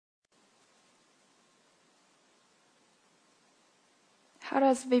How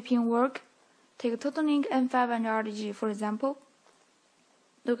does VPN work? Take TOTOLINK N5 and RDG for example.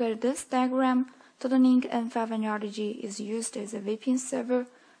 Look at this diagram. TOTOLINK N5 and RDG is used as a VPN server.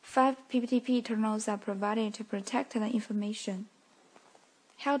 5 PPTP tunnels are provided to protect the information.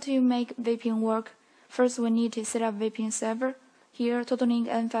 How to make VPN work? First, we need to set up VPN server. Here, TOTOLINK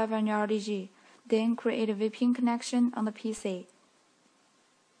N5 and RDG. Then create a VPN connection on the PC.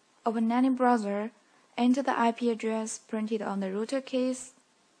 Open any browser. Enter the IP address printed on the router case.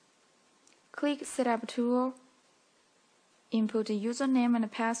 Click Setup tool. Input the username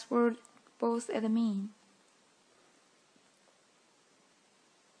and password, both admin.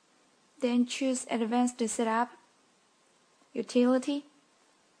 Then choose Advanced Setup, Utility,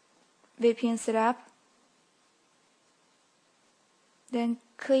 VPN Setup. Then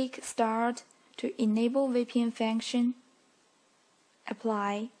click Start to enable VPN function.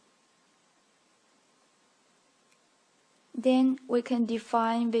 Apply. Then we can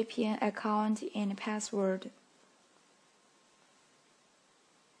define VPN account and password.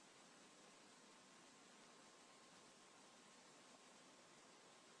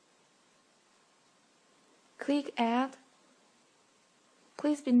 Click Add.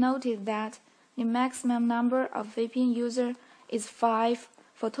 Please be noted that the maximum number of VPN users is 5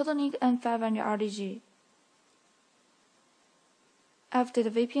 for TOTOLINK N5 and RDG. After the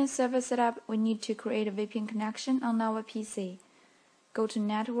VPN server setup, we need to create a VPN connection on our PC. Go to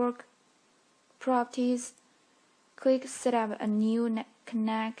Network, Properties, click Set up a new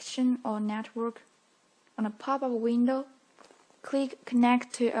connection or network. On a pop-up window, click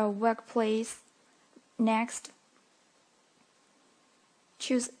Connect to a workplace. Next,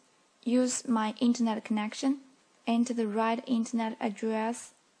 choose Use My Internet Connection. Enter the right internet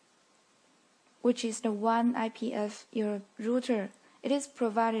address, which is the one IP of your router. It is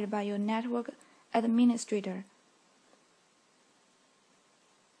provided by your network administrator.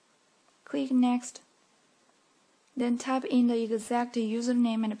 Click Next. Then type in the exact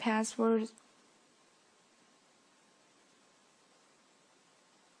username and password.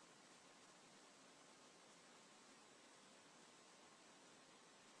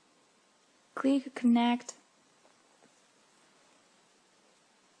 Click Connect.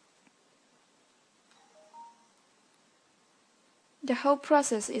 The whole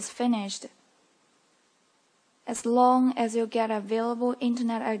process is finished. As long as you get available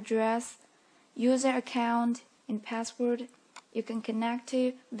internet address, user account, and password, you can connect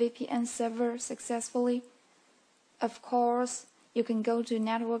to VPN server successfully. Of course, you can go to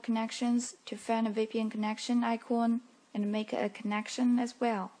Network Connections to find a VPN connection icon and make a connection as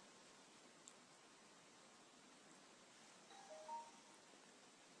well.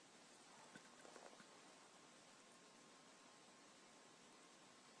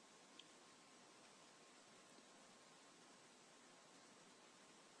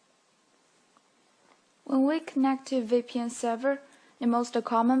 When we connect to VPN server, the most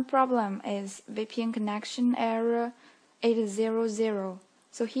common problem is VPN connection error 800.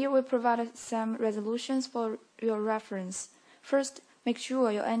 So here we provided some resolutions for your reference. First, make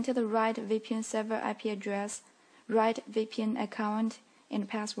sure you enter the right VPN server IP address, right VPN account, and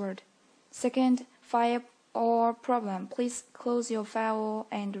password. Second, fire or problem, please close your firewall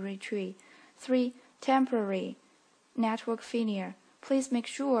and retrieve. 3. Temporary network failure. Please make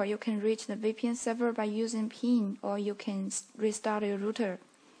sure you can reach the VPN server by using PIN, or you can restart your router.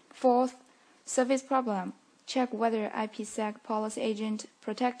 4th, service problem. Check whether IPsec policy agent,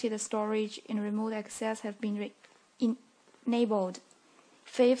 protected storage, and remote access have been enabled.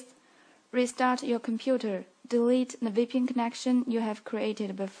 5th, restart your computer. Delete the VPN connection you have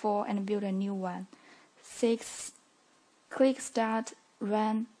created before and build a new one. 6th, click Start,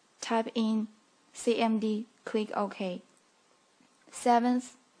 Run, type in CMD, click OK.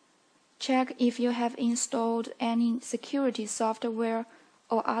 7th, check if you have installed any security software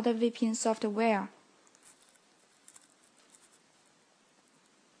or other VPN software.